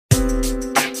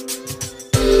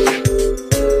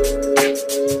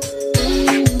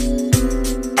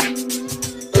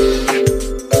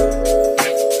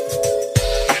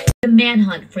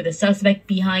manhunt for the suspect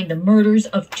behind the murders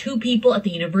of 2 people at the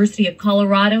University of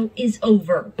Colorado is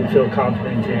over. We feel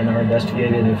confident in our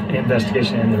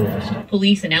investigation and the arrest.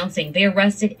 Police announcing they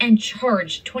arrested and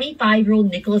charged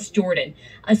 25-year-old Nicholas Jordan,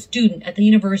 a student at the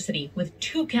university, with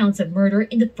 2 counts of murder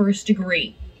in the first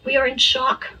degree. We are in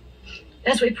shock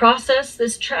as we process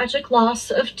this tragic loss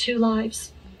of 2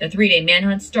 lives. The 3-day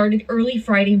manhunt started early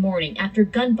Friday morning after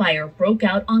gunfire broke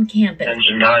out on campus.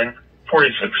 Engine 9,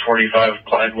 4645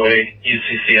 Clyde Way,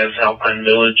 UCCS Alpine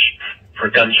Village, for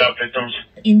gunshot victims.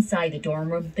 Inside the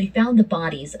dorm room, they found the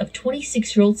bodies of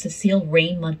 26-year-old Cecile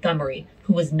Rain Montgomery,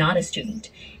 who was not a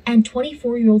student, and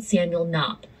 24-year-old Samuel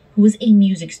Knopp, who was a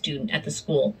music student at the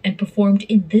school and performed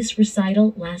in this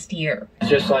recital last year. It's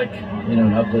just like,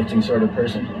 an uplifting sort of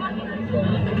person.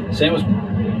 Sam was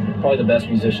probably the best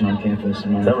musician on campus.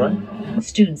 Is that right?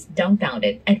 Students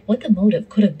dumbfounded at what the motive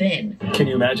could have been. Can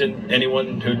you imagine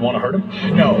anyone who'd want to hurt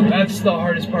him? No, that's the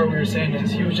hardest part we were saying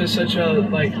is he was just such a,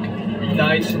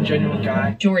 nice and genuine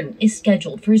guy. Jordan is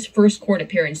scheduled for his first court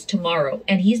appearance tomorrow,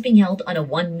 and he's being held on a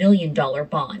 $1 million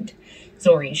bond.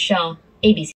 Zorin Shah,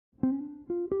 ABC.